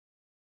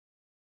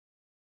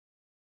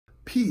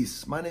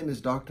Peace, my name is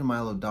Dr.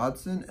 Milo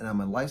Dodson and I'm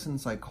a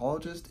licensed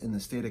psychologist in the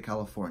state of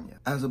California.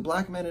 As a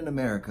black man in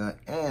America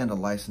and a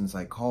licensed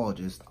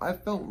psychologist, I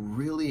felt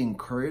really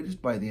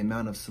encouraged by the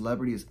amount of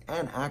celebrities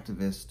and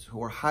activists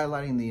who are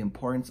highlighting the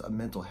importance of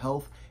mental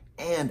health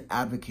and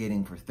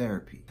advocating for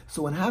therapy.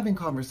 So when having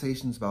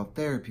conversations about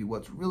therapy,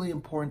 what's really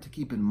important to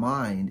keep in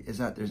mind is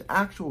that there's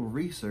actual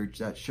research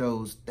that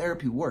shows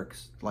therapy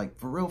works, like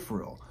for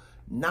real.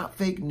 Not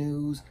fake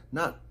news,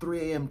 not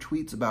 3 a.m.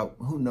 tweets about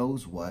who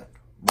knows what.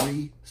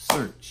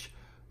 Research.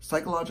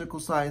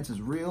 Psychological science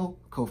is real,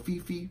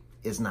 Kofifi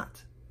is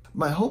not.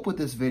 My hope with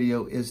this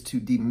video is to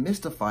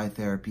demystify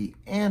therapy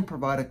and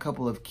provide a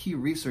couple of key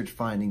research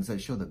findings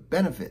that show the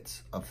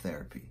benefits of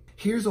therapy.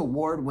 Here's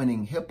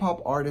award-winning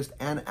hip-hop artist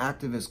and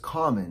activist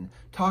Common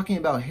talking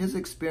about his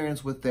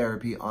experience with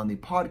therapy on the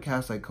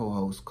podcast I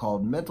co-host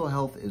called Mental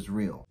Health is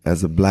Real.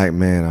 As a black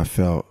man, I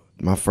felt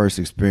my first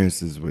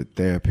experiences with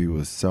therapy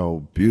was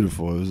so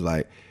beautiful. It was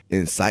like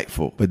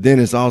insightful. But then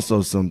it's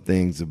also some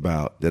things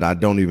about that I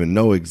don't even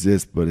know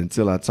exist, but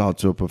until I talk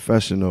to a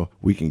professional,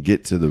 we can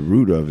get to the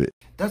root of it.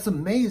 That's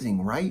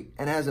amazing, right?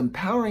 And as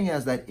empowering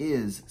as that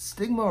is,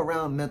 stigma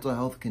around mental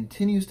health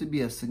continues to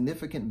be a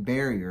significant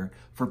barrier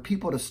for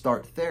people to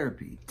start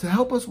therapy. To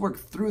help us work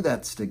through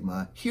that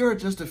stigma, here are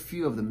just a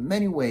few of the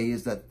many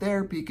ways that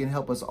therapy can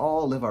help us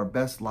all live our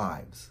best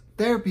lives.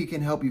 Therapy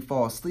can help you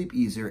fall asleep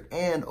easier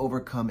and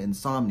overcome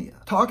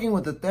insomnia. Talking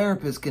with a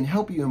therapist can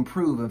help you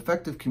improve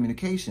effective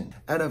communication.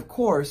 And of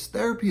course,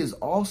 therapy is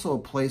also a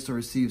place to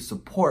receive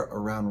support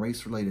around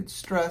race-related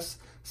stress,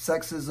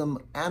 sexism,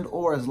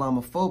 and/or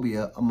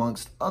Islamophobia,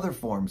 amongst other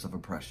forms of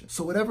oppression.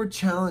 So whatever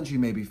challenge you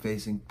may be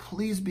facing,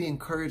 please be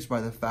encouraged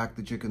by the fact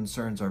that your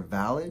concerns are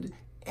valid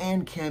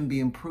and can be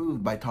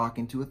improved by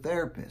talking to a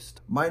therapist.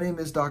 My name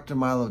is Dr.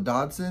 Milo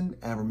Dodson,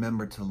 and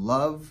remember to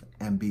love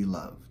and be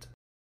loved.